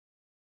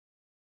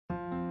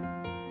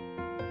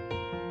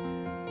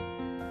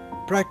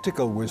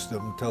Practical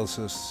wisdom tells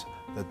us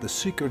that the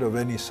secret of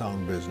any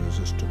sound business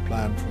is to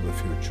plan for the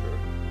future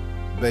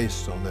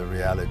based on the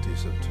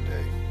realities of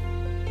today.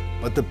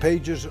 But the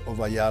pages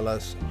of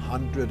AYALA's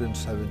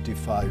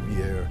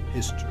 175-year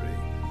history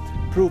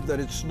prove that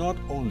it's not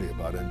only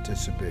about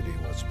anticipating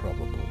what's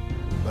probable,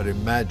 but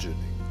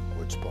imagining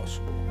what's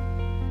possible.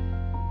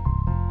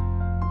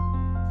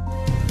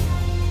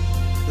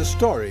 The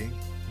story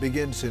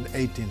begins in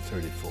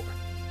 1834.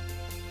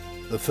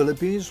 The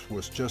Philippines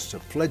was just a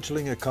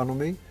fledgling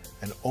economy,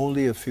 and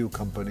only a few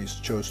companies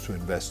chose to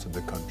invest in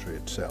the country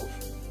itself.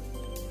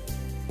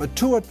 But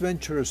two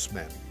adventurous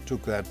men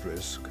took that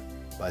risk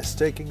by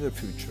staking the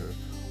future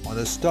on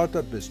a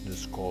startup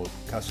business called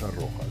Casa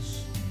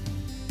Rojas.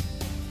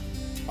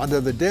 Under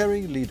the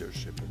daring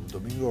leadership of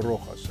Domingo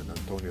Rojas and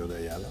Antonio de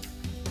Ayala,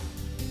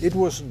 it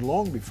wasn't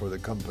long before the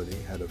company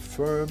had a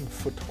firm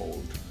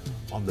foothold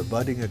on the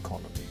budding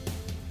economy,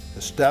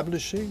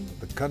 establishing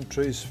the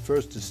country's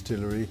first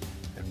distillery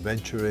and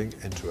venturing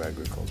into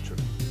agriculture.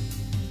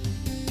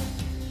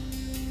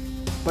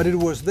 But it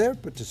was their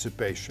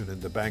participation in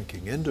the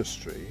banking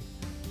industry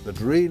that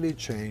really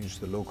changed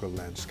the local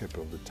landscape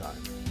of the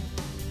time.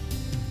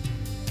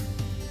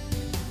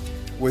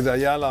 With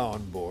Ayala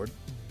on board,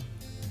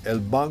 El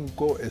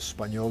Banco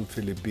Español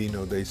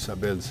Filipino de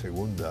Isabel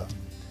II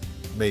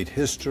made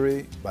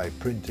history by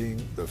printing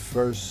the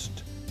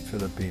first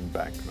Philippine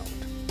banknote.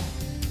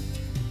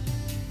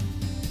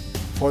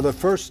 For the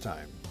first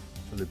time,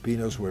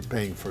 Filipinos were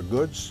paying for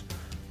goods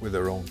with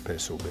their own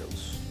peso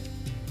bills.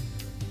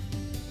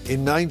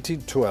 In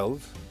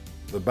 1912,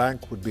 the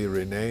bank would be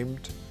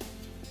renamed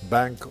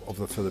Bank of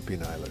the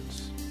Philippine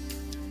Islands.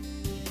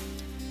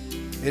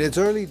 In its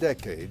early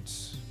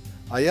decades,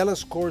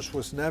 Ayala's course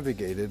was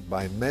navigated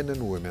by men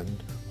and women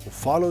who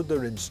followed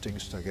their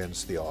instincts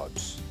against the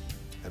odds,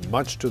 and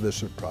much to the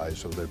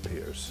surprise of their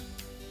peers.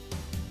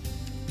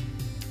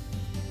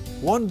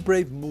 One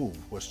brave move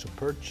was the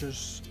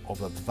purchase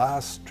of a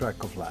vast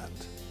tract of land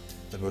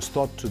that was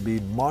thought to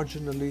be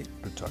marginally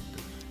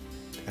productive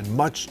and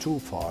much too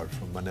far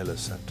from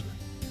Manila's center.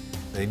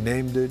 They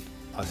named it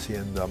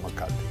Hacienda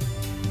Makati.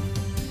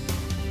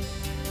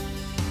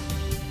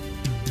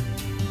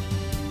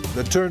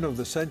 The turn of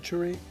the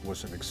century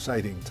was an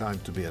exciting time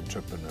to be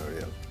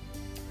entrepreneurial.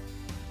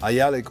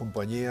 Ayala y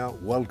Compañía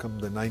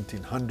welcomed the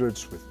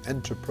 1900s with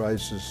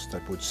enterprises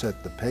that would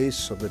set the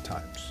pace of the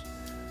times.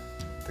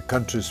 The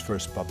country's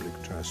first public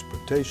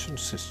transportation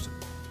system,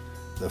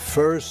 the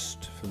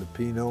first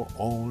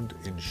Filipino-owned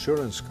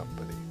insurance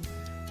company,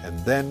 and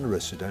then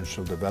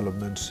residential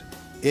developments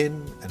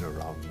in and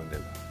around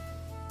Manila.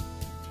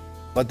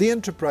 But the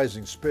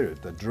enterprising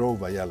spirit that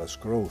drove Ayala's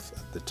growth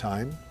at the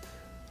time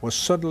was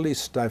suddenly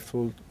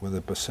stifled when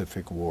the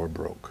Pacific War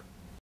broke.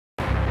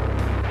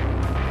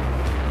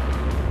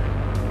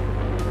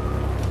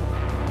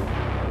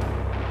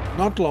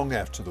 Not long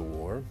after the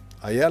war,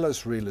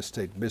 Ayala's real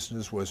estate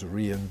business was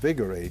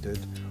reinvigorated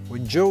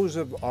when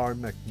Joseph R.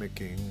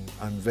 McMicking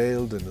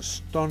unveiled an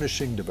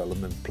astonishing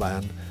development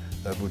plan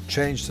that would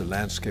change the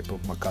landscape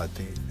of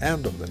Makati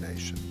and of the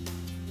nation.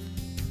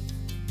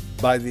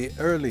 By the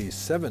early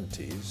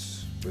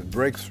 70s, with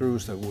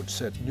breakthroughs that would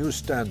set new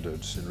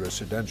standards in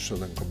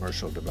residential and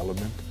commercial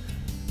development,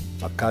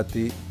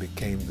 Makati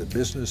became the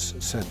business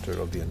center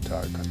of the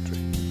entire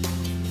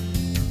country.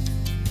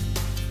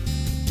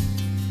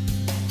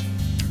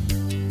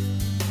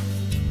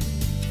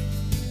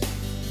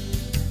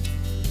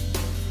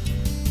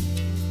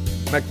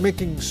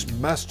 McMicking's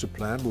master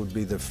plan would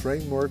be the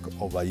framework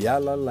of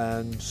Ayala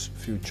Land's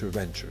future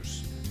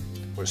ventures,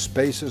 where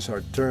spaces are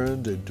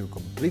turned into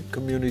complete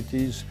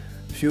communities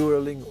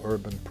fueling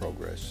urban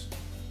progress.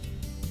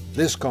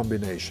 This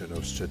combination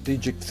of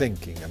strategic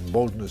thinking and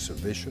boldness of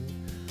vision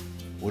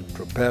would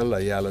propel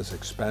Ayala's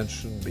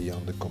expansion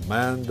beyond the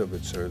command of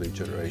its early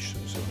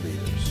generations of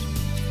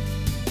leaders.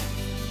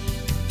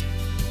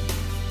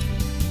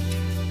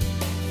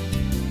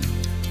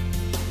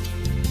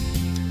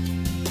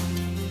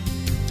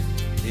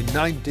 In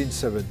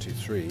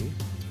 1973,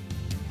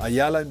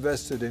 Ayala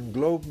invested in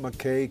Globe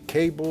Mackay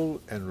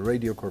Cable and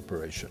Radio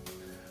Corporation,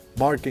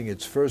 marking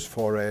its first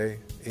foray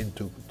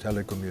into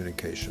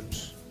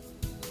telecommunications.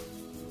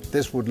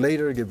 This would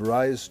later give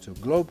rise to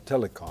Globe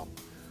Telecom,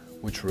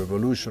 which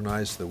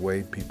revolutionized the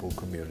way people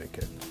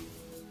communicate.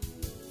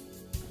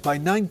 By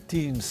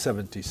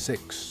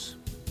 1976,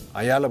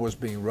 Ayala was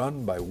being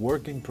run by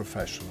working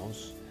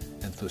professionals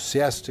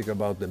enthusiastic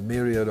about the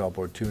myriad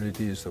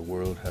opportunities the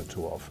world had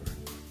to offer.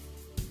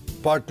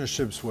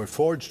 Partnerships were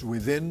forged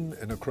within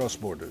and across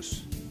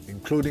borders,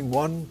 including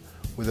one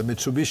with the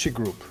Mitsubishi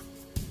Group,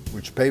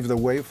 which paved the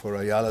way for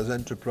Ayala's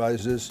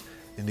enterprises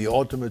in the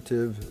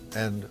automotive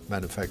and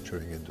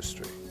manufacturing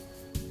industry.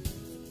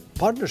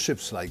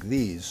 Partnerships like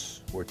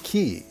these were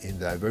key in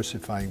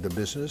diversifying the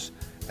business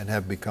and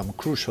have become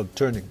crucial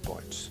turning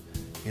points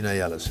in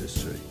Ayala's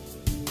history.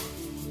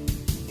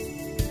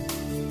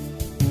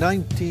 In the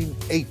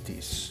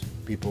 1980s,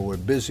 people were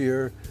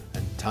busier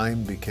and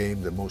time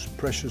became the most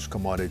precious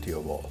commodity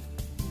of all.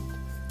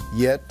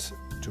 Yet,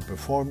 to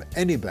perform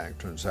any bank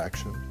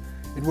transaction,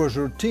 It was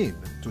routine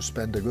to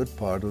spend a good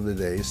part of the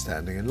day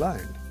standing in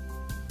line.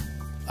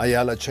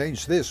 AYALA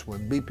changed this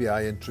when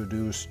BPI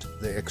introduced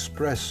the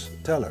Express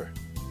Teller,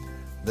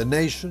 the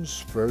nation's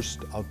first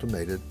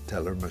automated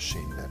teller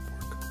machine network.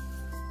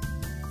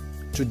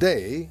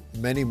 Today,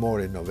 many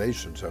more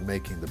innovations are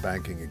making the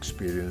banking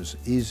experience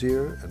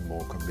easier and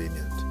more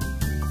convenient.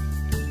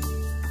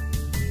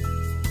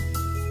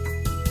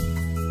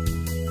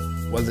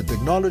 While the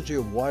technology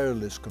of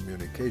wireless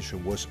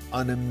communication was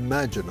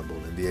unimaginable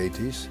in the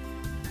 80s,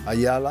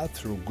 AYALA,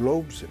 through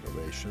Globe's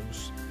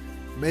innovations,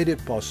 made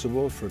it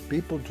possible for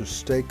people to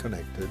stay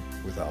connected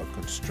without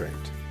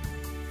constraint.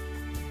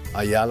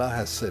 AYALA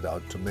has set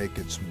out to make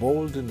its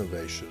bold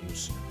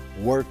innovations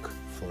work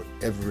for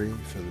every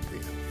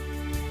Filipino.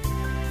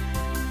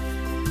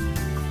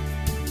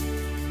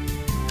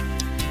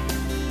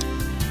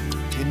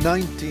 In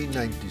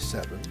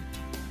 1997,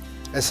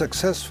 a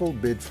successful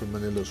bid for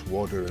Manila's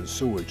water and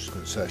sewage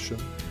concession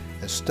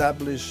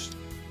established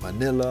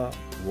Manila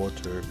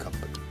Water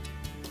Company,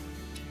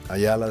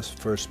 AYALA's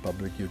first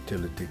public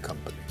utility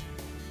company.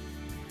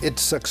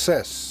 Its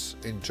success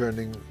in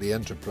turning the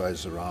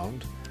enterprise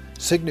around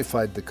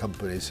signified the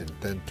company's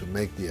intent to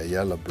make the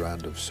AYALA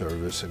brand of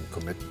service and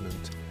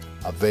commitment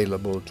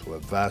available to a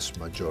vast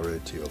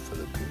majority of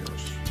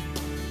Filipinos.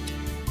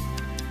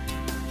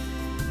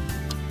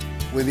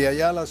 With the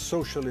AYALA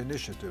social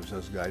initiatives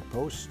as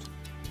guideposts,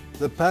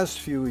 the past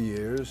few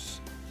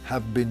years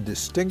have been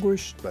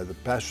distinguished by the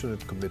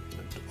passionate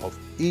commitment of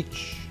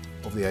each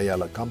of the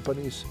AYALA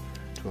companies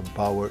to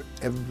empower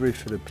every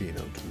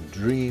Filipino to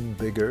dream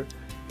bigger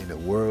in a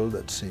world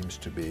that seems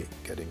to be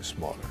getting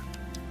smaller.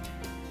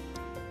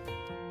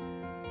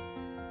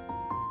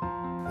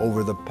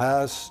 Over the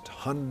past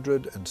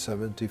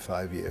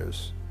 175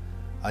 years,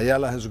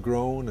 AYALA has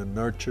grown and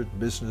nurtured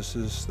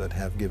businesses that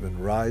have given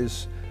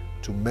rise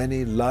to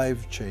many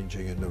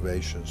life-changing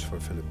innovations for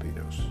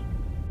Filipinos.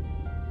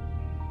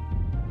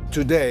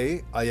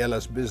 Today,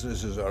 AYALA's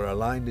businesses are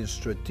aligned in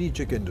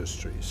strategic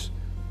industries,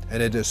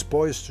 and it is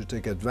poised to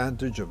take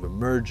advantage of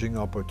emerging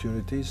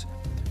opportunities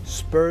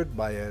spurred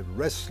by a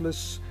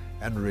restless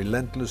and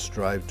relentless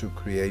drive to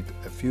create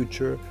a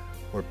future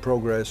where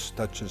progress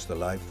touches the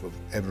life of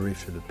every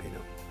Filipino.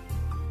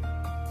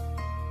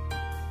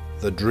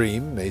 The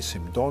dream may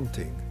seem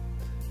daunting,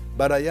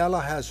 but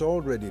AYALA has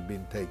already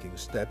been taking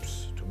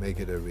steps to make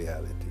it a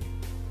reality.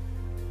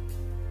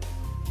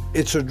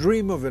 It's a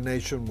dream of a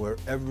nation where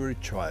every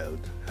child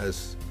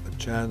has a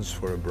chance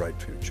for a bright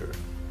future,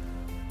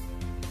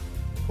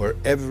 where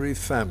every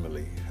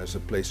family has a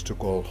place to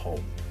call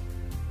home,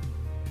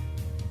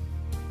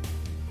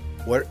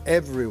 where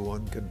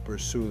everyone can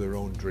pursue their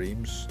own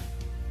dreams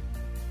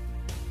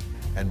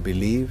and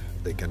believe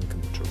they can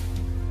come true.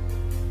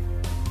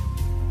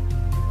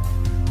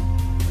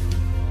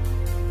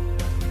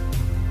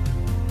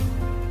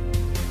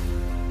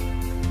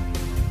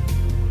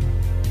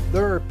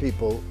 There are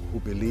people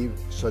who believe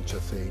such a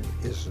thing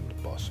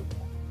isn't possible.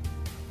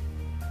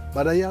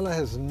 But AYALA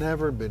has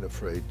never been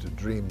afraid to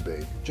dream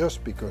big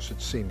just because it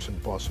seems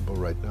impossible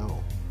right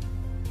now.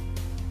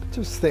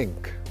 Just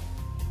think,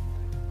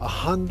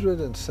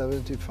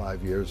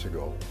 175 years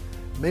ago,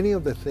 many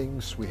of the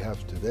things we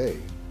have today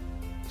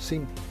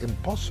seemed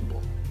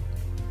impossible.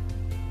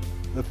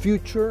 The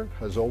future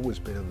has always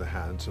been in the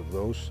hands of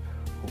those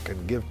who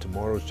can give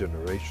tomorrow's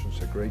generations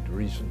a great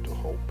reason to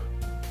hope.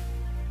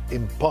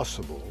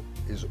 Impossible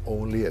is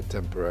only a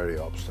temporary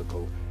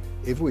obstacle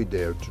if we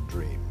dare to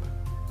dream,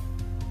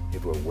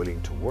 if we're willing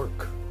to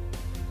work,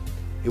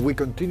 if we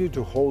continue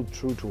to hold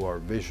true to our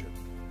vision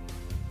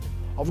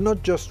of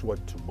not just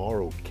what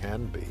tomorrow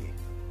can be,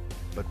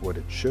 but what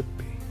it should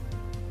be.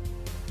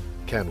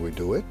 Can we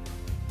do it?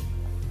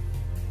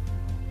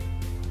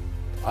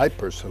 I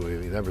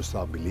personally never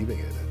stopped believing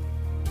in it.